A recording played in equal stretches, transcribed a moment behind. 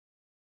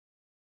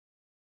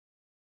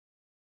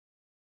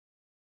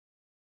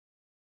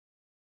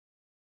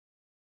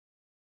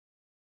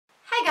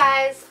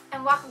Hi guys,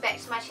 and welcome back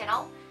to my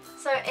channel.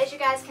 So as you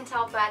guys can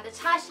tell by the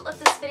title of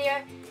this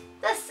video,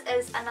 this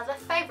is another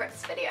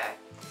favourites video.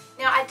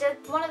 Now I did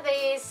one of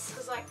these, it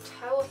was like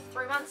 2 or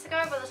 3 months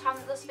ago by the time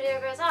that this video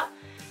goes up,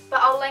 but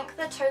I'll link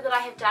the 2 that I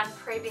have done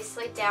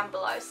previously down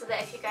below so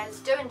that if you guys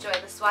do enjoy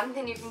this one,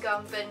 then you can go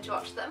and binge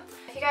watch them.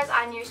 If you guys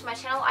are new to my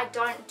channel, I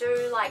don't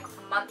do like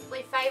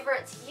monthly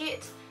favourites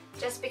yet,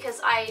 just because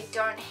I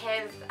don't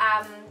have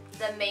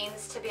the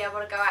means to be able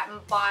to go out and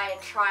buy and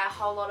try a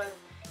whole lot of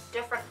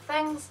different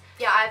things.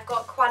 Yeah, I've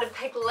got quite a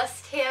big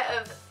list here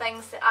of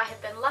things that I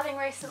have been loving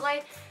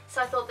recently,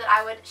 so I thought that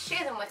I would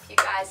share them with you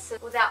guys. So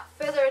without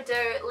further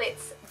ado,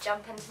 let's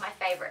jump into my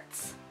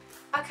favourites.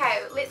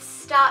 Okay, let's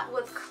start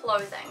with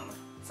clothing.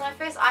 So my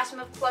first item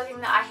of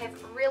clothing that I have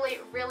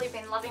really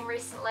been loving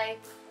recently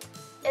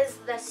is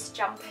this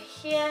jumper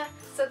here.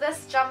 So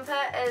this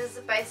jumper is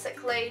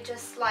basically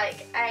just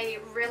like a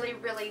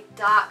really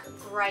dark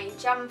grey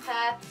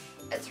jumper.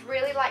 It's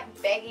really like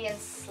baggy and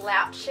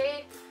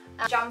slouchy.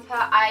 Jumper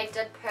I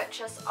did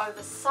purchase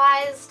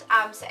oversized,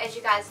 so as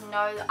you guys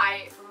know,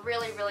 I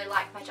really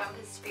like my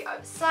jumpers to be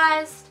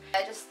oversized.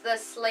 Just the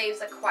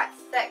sleeves are quite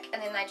thick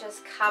and then they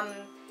just come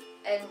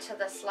into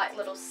this like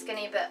little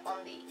skinny bit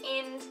on the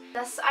end.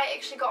 This I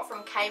actually got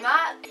from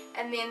Kmart,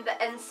 and then the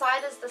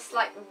inside is this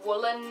like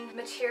woolen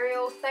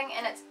material thing,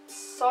 and it's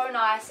so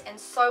nice and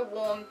so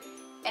warm,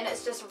 and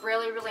it's just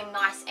really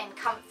nice and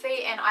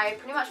comfy, and I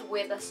pretty much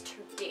wear this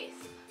to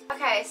death.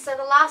 Okay, so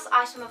the last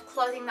item of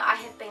clothing that I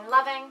have been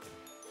loving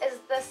is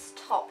this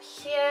top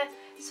here.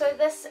 So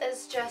this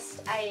is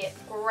just a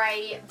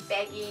grey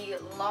baggy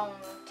long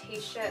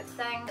t-shirt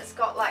thing. It's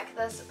got like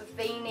this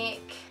v-neck,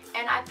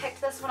 and I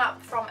picked this one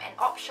up from an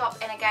op shop,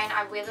 and again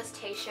I wear this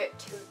t-shirt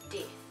to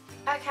death.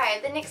 Okay,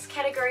 the next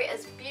category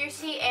is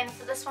beauty, and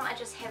for this one I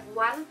just have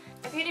one.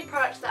 A beauty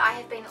product that I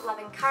have been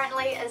loving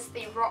currently is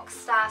the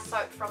Rockstar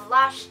soap from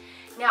Lush.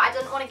 Now I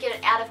didn't want to get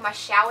it out of my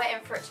shower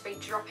and for it to be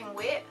dropping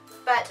wet,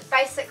 but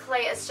basically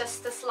it's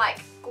just this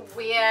like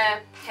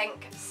wear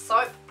pink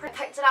soap. I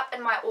picked it up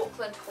in my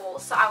Auckland haul,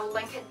 so I will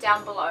link it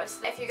down below.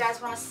 So if you guys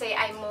want to see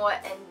a more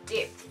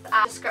in-depth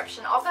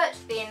description of it,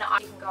 then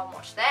you can go and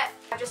watch that.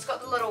 I've just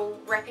got the little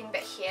wrapping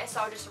bit here,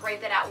 so I'll just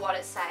read that out what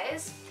it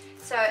says.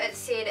 So it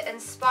said,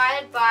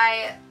 inspired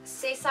by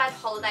seaside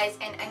holidays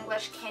and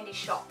English candy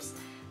shops.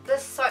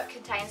 This soap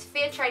contains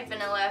fair trade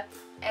vanilla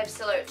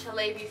absolute to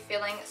leave you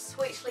feeling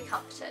sweetly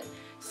comforted.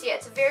 So yeah,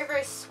 it's a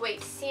very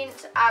sweet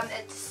scent.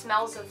 It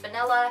smells of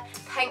vanilla,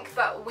 pink,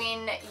 but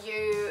when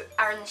you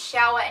are in the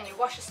shower and you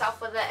wash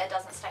yourself with it, it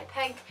doesn't stay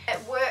pink. It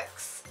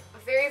works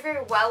very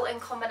well in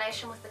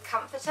combination with the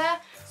comforter,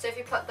 so if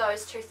you put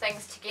those two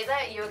things together,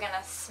 you're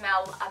gonna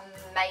smell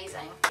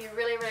amazing. If you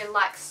really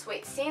like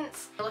sweet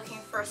scents, you're looking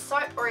for a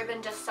soap or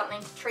even just something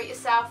to treat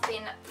yourself,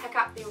 then pick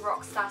up the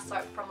Rockstar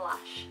soap from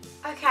Lush.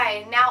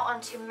 Okay, now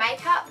on to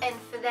makeup, and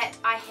for that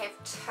I have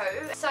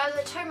 2. So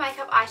the 2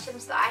 makeup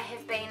items that I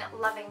have been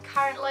loving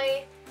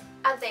currently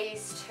are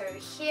these 2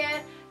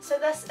 here. So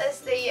this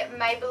is the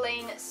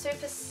Maybelline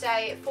Super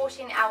Stay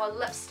 14-hour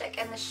lipstick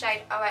in the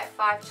shade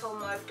 085 Till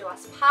Mauve Do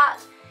Us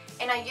Part,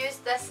 and I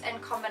used this in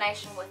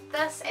combination with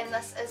this, and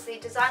this is the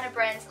designer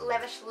brand's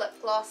Lavish lip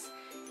gloss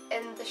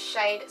in the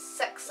shade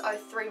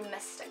 603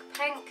 Mystic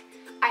Pink.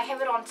 I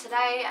have it on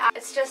today.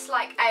 It's just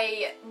like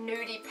a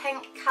nudie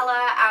pink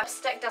colour.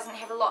 Lipstick doesn't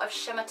have a lot of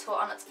shimmer to it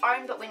on its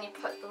own, but when you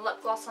put the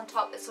lip gloss on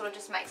top, it sort of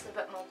just makes it a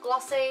bit more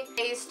glossy.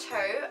 These 2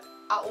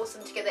 are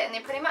awesome together, and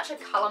they're pretty much a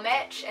colour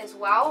match as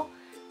well.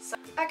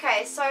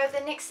 Okay, so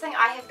the next thing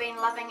I have been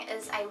loving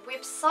is a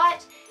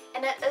website,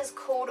 and it is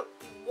called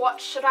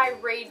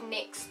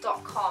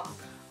whatshouldireadnext.com.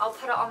 I'll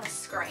put it on the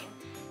screen.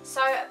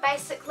 So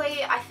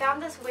basically I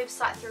found this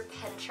website through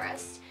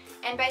Pinterest,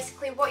 and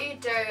basically what you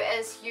do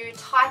is you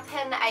type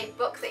in a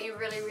book that you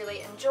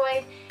really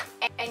enjoyed,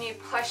 and you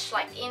push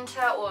like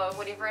enter or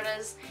whatever it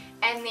is,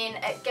 and then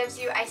it gives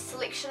you a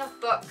selection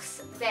of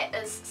books that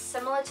is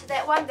similar to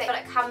that one, but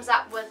it comes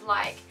up with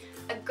like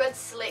a good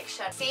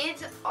selection. It said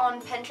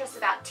on Pinterest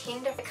about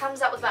 10 it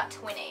comes up with about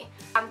 20.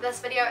 This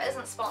video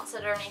isn't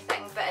sponsored or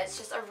anything, but it's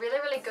just a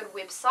really good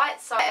website,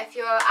 so if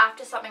you're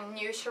after something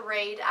new to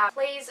read,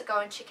 please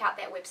go and check out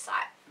that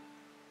website.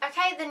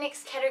 Okay, the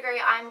next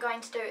category I'm going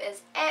to do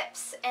is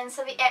apps, and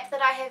so the app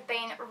that I have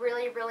been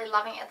really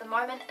loving at the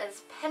moment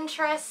is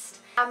Pinterest.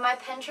 My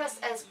Pinterest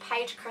is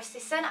Paige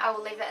Christensen. I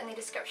will leave it in the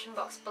description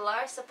box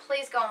below, so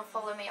please go and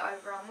follow me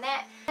over on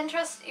that.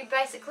 Pinterest, you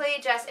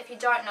basically just, if you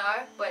don't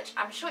know, which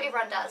I'm sure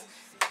everyone does,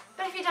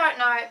 but if you don't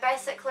know,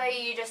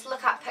 basically you just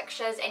look up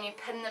pictures and you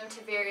pin them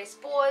to various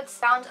boards.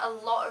 Found a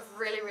lot of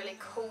really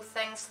cool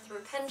things through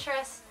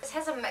Pinterest. This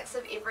has a mix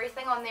of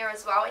everything on there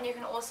as well, and you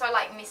can also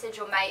like message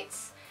your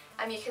mates.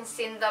 You can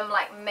send them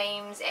like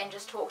memes and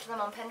just talk to them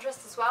on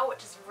Pinterest as well,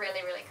 which is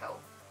really cool.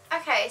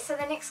 Okay, so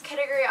the next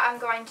category I'm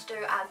going to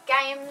do are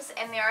games,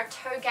 and there are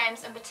 2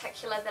 games in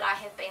particular that I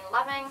have been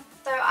loving.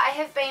 So I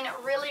have been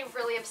really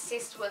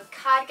obsessed with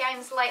card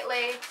games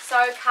lately.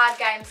 So card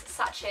games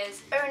such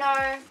as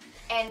Uno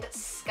and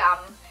Scum.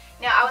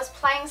 Now I was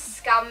playing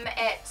Scum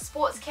at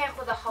sports camp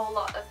with a whole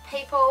lot of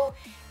people,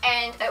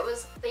 and it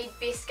was the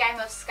best game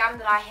of Scum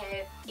that I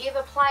have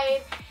ever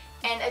played,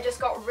 and it just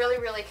got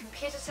really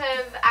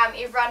competitive.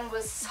 Everyone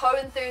was so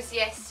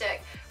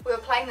enthusiastic. We were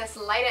playing this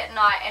late at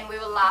night and we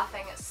were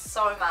laughing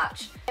so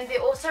much. And they're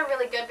also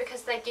really good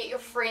because they get your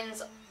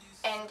friends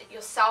and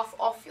yourself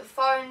off your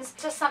phones.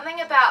 Just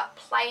something about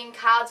playing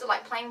cards or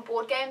like playing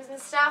board games and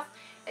stuff,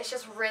 it's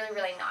just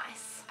really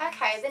nice.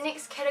 Okay, the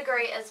next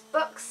category is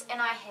books, and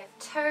I have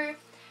two.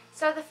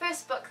 So the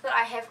first book that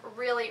I have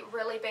really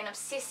been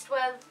obsessed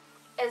with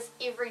is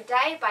Every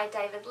Day by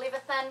David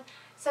Levithan.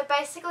 So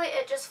basically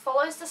it just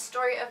follows the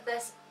story of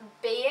this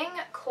being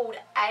called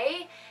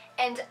A,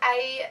 and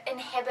A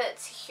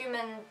inhabits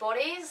human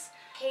bodies.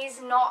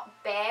 He's not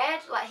bad,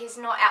 like he's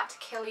not out to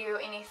kill you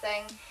or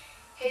anything.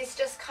 He's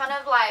just kind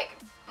of like,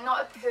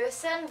 not a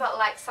person, but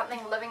like something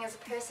living as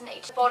a person.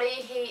 Each body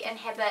he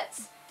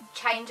inhabits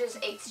changes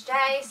each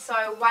day.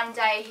 So one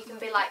day he can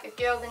be like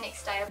a girl, the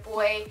next day a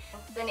boy,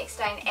 the next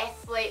day an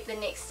athlete, the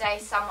next day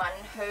someone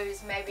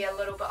who's maybe a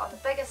little bit on the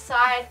bigger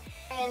side.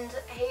 And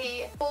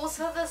he falls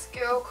for this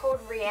girl called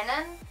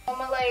Rhiannon.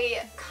 Normally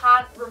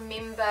can't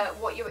remember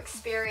what you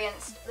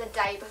experienced the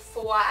day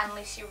before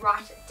unless you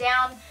write it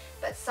down,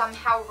 but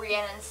somehow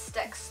Rhiannon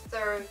sticks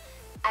through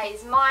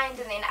A's mind,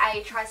 and then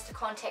A tries to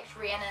contact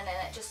Rhiannon,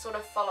 and it just sort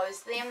of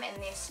follows them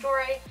and their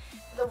story.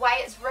 The way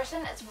it's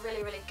written, it's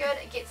really good.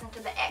 It gets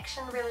into the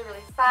action really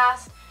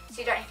fast, so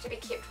you don't have to be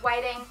kept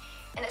waiting,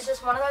 and it's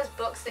just one of those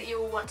books that you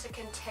will want to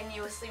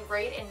continuously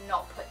read and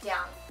not put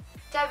down.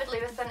 David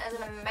Levithan is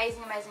an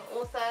amazing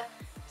author,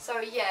 so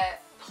yeah,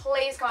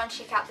 please go and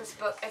check out this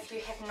book if you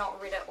have not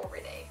read it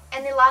already.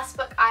 And the last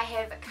book I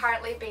have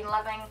currently been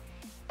loving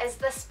is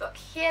this book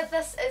here.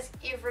 This is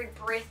Every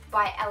Breath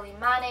by Ellie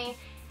Marney,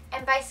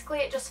 and basically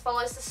it just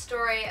follows the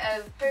story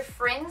of two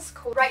friends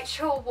called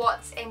Rachel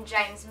Watts and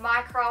James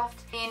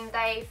Mycroft, and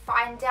they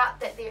find out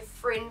that their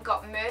friend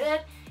got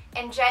murdered,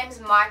 and James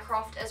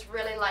Mycroft is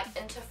really like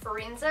into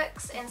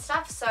forensics and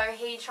stuff, so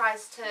he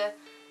tries to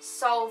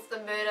solve the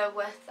murder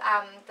with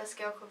this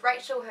girl called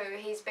Rachel, who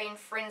he's been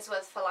friends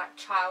with for like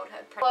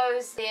childhood.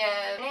 Follows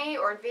their journey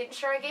or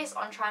adventure, I guess,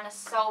 on trying to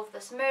solve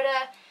this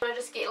murder. We'll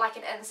just get like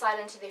an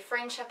insight into their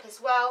friendship as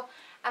well.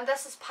 And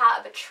this is part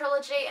of a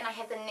trilogy, and I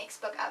have the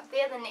next book up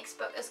there. The next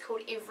book is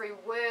called Every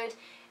Word,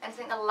 and I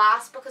think the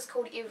last book is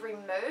called Every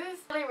Move.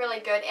 Really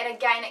good, and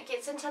again it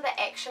gets into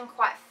the action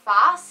quite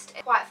fast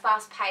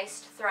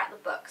paced throughout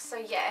the book. So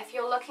yeah, if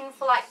you're looking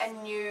for like a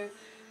new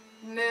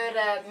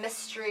murder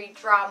mystery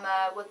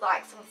drama with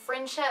like some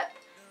friendship,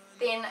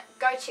 then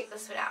go check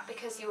this one out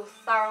because you will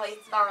thoroughly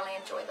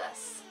enjoy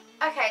this.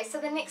 Okay, so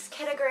the next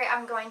category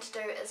I'm going to do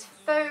is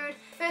food.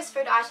 First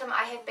food item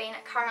I have been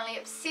currently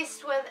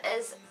obsessed with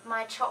is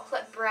my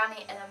chocolate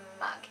brownie in a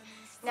mug.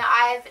 Now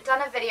I've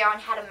done a video on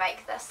how to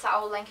make this, so I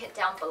will link it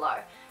down below.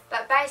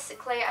 But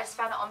basically I just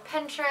found it on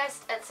Pinterest.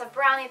 It's a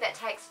brownie that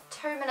takes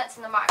 2 minutes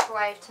in the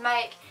microwave to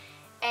make,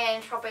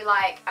 and probably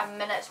like a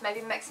minute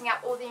maybe mixing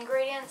up all the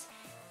ingredients.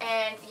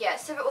 And yeah,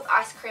 serve it with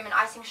ice cream and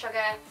icing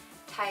sugar.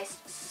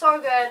 Tastes so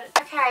good.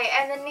 Okay,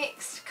 and the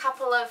next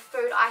couple of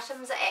food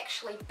items are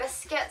actually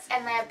biscuits,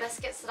 and they are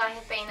biscuits that I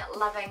have been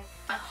loving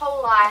my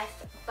whole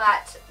life,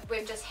 but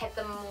we've just had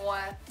them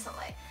more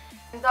recently.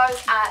 And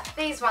those are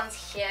these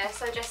ones here,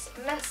 so just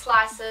mint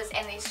slices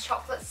and these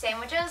chocolate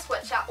sandwiches,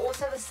 which are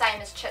also the same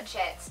as Chit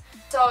Chats.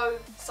 So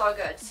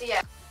good. So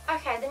yeah.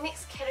 Okay, the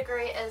next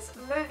category is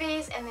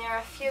movies, and there are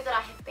a few that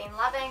I have been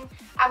loving.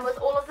 And with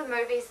all of the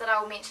movies that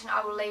I will mention,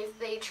 I will leave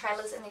the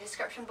trailers in the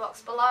description box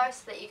below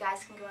so that you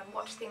guys can go and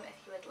watch them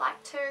if you would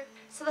like to.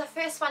 So the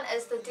first one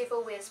is The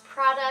Devil Wears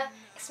Prada.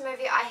 Next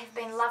movie I have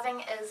been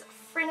loving is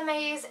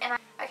Frenemies, and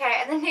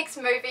the next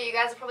movie, you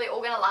guys are probably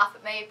all going to laugh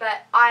at me,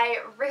 but I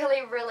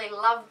really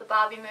love the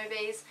Barbie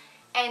movies,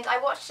 and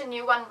I watched a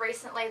new one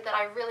recently that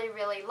I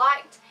really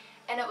liked,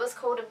 and it was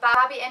called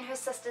Barbie and Her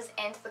Sisters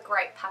and the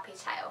Great Puppy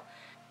Tale.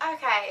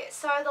 Okay,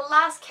 so the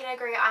last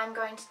category I'm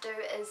going to do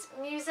is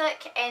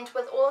music, and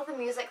with all of the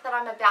music that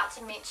I'm about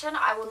to mention,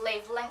 I will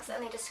leave links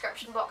in the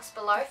description box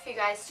below for you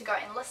guys to go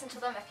and listen to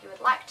them if you would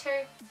like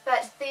to.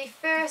 But the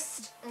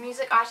first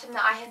music item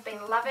that I have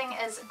been loving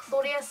is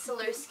Claudia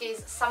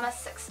Sulewski's Summer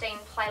 16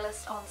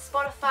 playlist on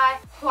Spotify.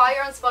 While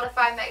you're on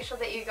Spotify, make sure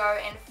that you go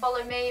and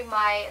follow me.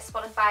 My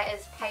Spotify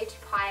is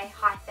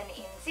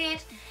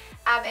pay2pie-nz,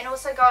 and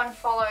also go and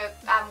follow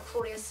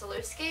Claudia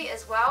Sulewski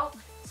as well.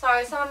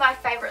 So some of my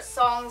favourite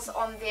songs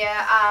on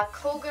there are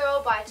Cool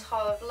Girl by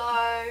Tove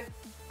Lo,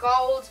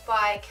 Gold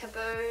by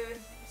Kaboo,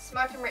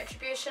 Smoke and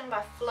Retribution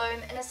by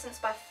Flume, Innocence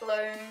by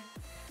Flume,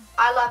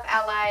 I Love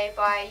LA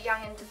by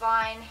Young and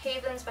Divine,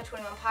 Heathens by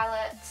 21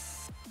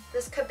 Pilots,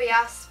 This Could Be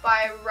Us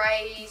by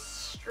Ray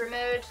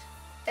Strimard,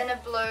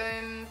 Inner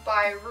Bloom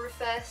by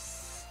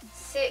Rufus,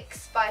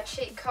 Sex by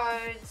Cheat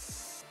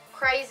Codes,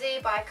 Crazy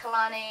by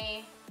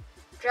Kalani,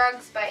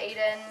 Drugs by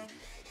Eden,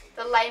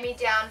 The Lay Me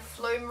Down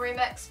Flume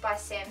remix by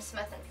Sam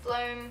Smith and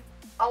Flume,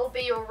 I'll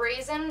Be Your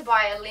Reason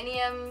by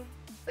Illenium,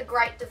 The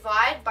Great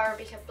Divide by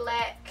Rebecca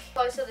Black,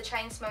 Closer the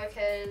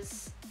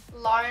Chainsmokers,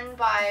 Lone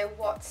by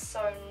What's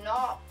So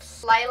Not,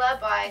 Layla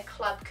by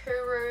Club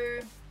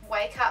Kuru,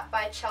 Wake Up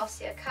by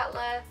Chelsea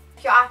Cutler.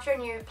 If you're after a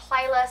new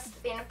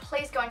playlist, then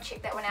please go and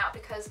check that one out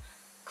because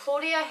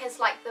Claudia has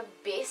like the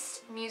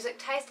best music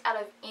taste out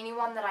of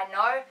anyone that I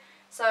know.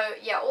 So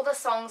yeah, all the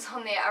songs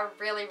on there are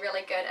really,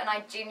 really good and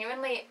I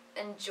genuinely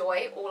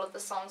enjoy all of the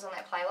songs on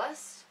that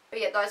playlist.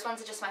 But yeah, those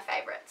ones are just my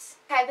favourites.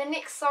 Okay, the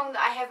next song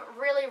that I have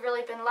really,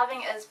 really been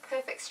loving is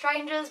Perfect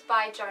Strangers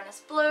by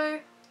Jonas Blue.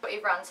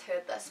 Everyone's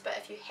heard this, but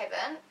if you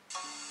haven't,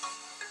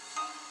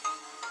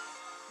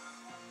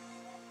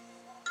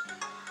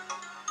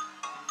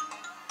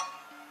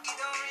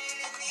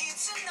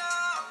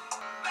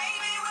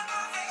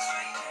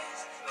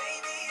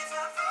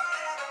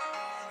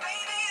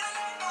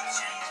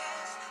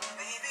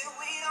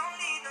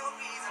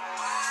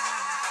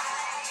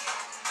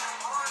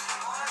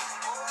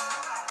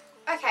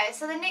 okay,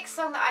 so the next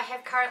song that I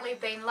have currently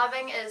been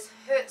loving is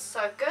Hurts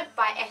So Good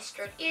by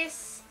Astrid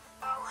S.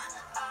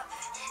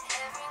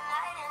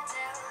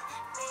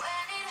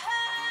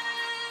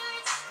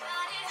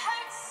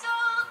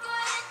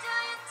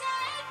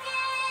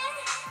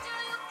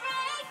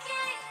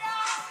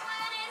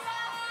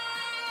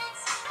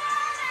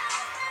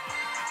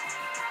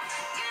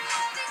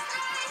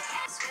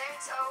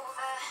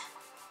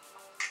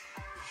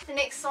 The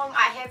next song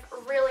I have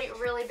really,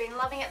 really been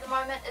loving at the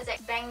moment is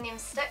Bang Them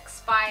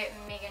Sticks by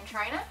Meghan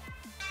Trainor.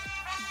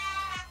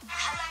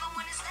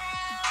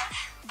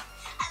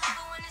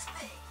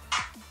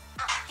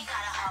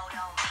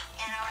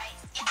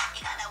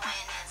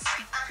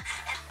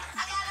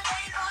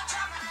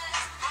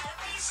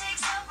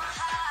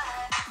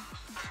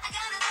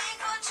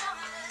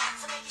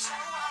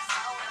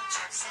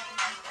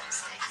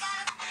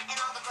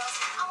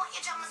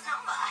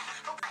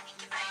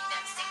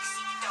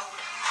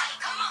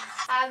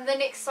 The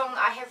next song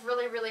I have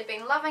really, really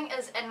been loving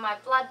is In My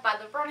Blood by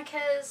the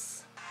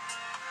Veronicas.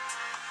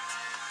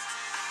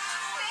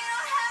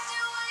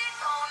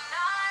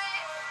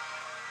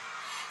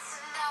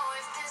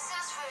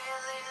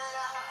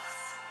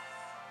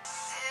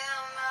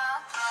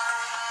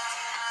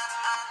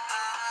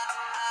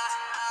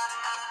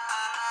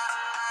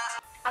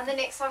 And the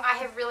next song I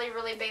have really,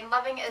 really been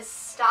loving is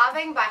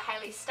Starving by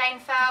Hailee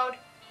Steinfeld.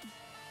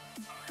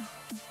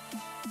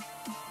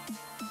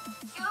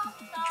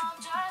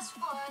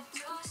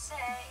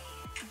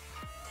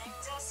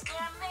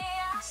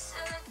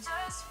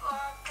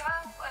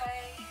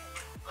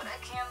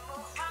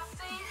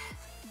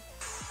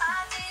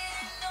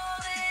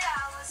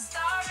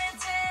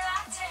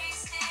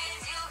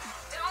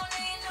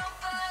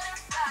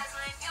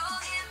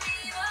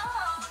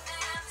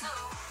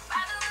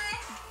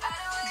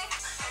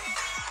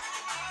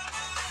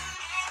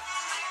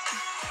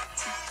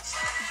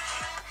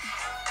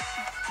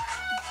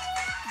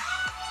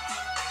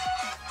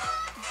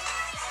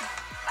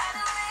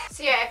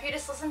 So yeah, if you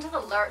just listen to the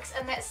lyrics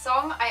in that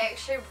song, I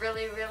actually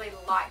really, really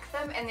like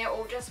them and they're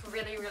all just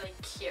really, really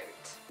cute.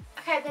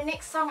 Okay, the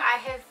next song I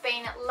have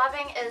been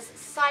loving is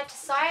Side to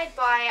Side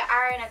by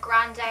Ariana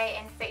Grande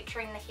and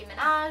featuring Nicki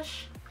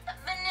Minaj.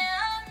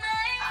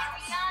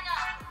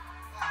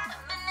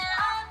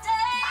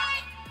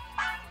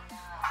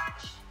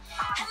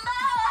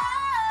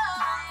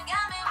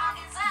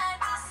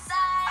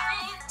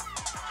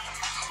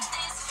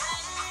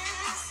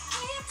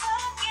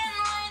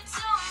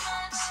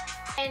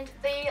 And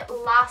the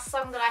last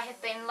song that I have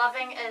been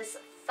loving is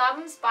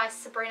Thumbs by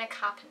Sabrina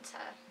Carpenter.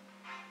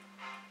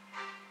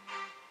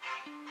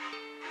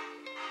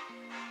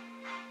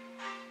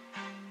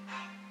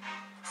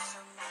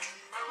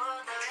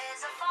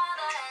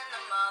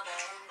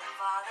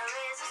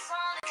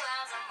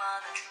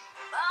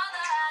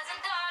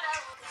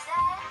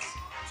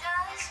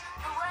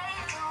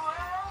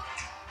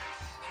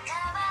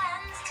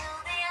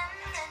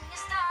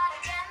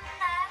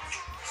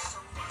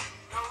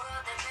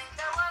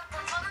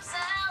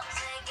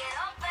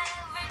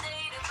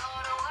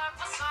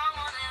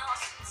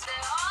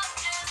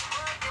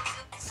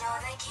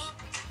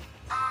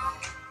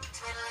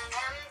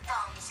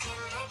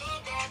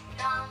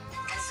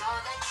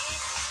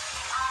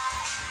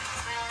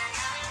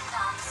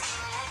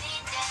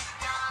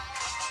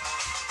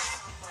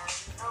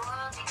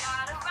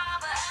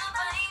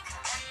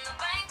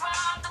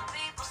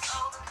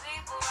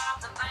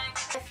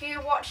 If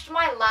you watched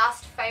my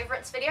last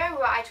favourites video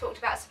where I talked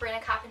about Sabrina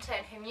Carpenter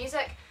and her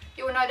music,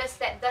 you will notice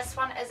that this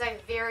one is a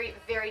very,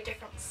 very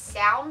different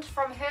sound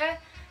from her.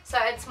 So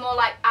it's more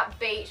like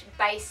upbeat,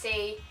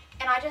 bassy,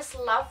 and I just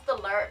love the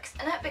lyrics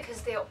in it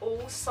because they're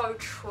all so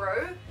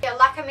true. Yeah,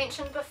 like I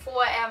mentioned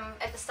before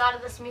at the start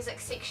of this music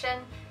section,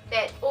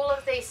 that all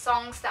of these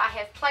songs that I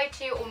have played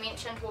to you or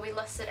mentioned will be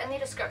listed in the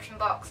description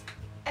box.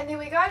 And there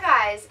we go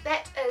guys,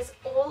 that is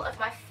all of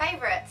my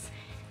favourites.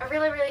 I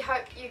really, really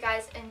hope you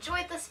guys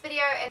enjoyed this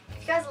video, and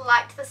if you guys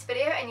liked this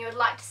video and you would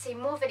like to see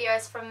more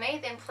videos from me,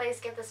 then please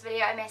give this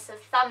video a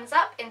massive thumbs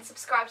up and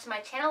subscribe to my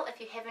channel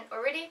if you haven't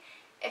already.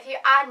 If you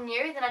are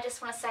new, then I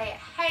just want to say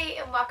hey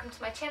and welcome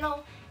to my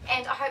channel,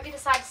 and I hope you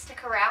decide to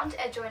stick around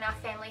and join our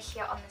family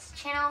here on this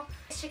channel.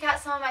 Check out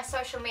some of my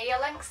social media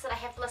links that I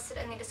have listed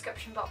in the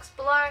description box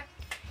below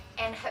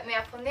and hit me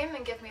up on them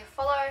and give me a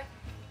follow,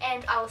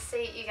 and I will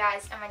see you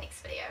guys in my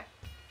next video.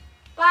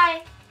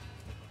 Bye!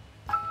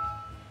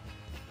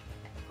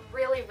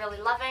 Really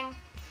loving.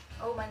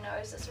 Oh, my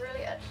nose is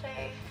really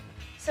itchy.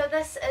 So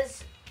this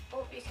is,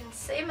 oh, you can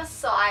see my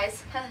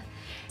size.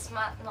 This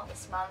month, not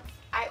this month.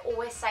 I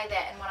always say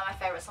that in one of my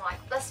favourites. I'm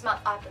like, this month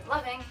I've been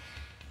loving,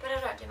 but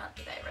I don't do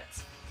monthly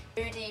favourites.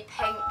 Moody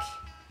pink.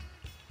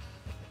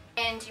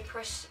 And you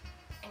push,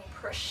 and you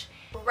push.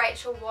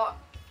 Rachel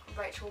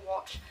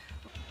Watch.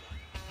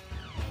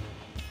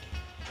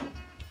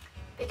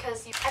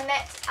 Because you, and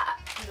that's,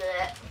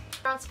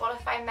 on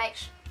Spotify,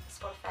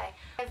 Spotify.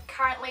 I've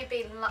currently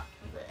been, oh,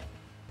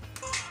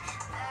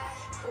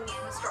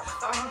 let's drop the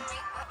phone.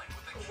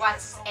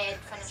 Once ad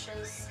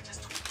finishes.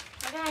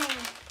 Okay.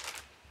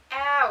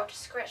 Ow,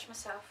 just scratched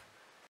myself.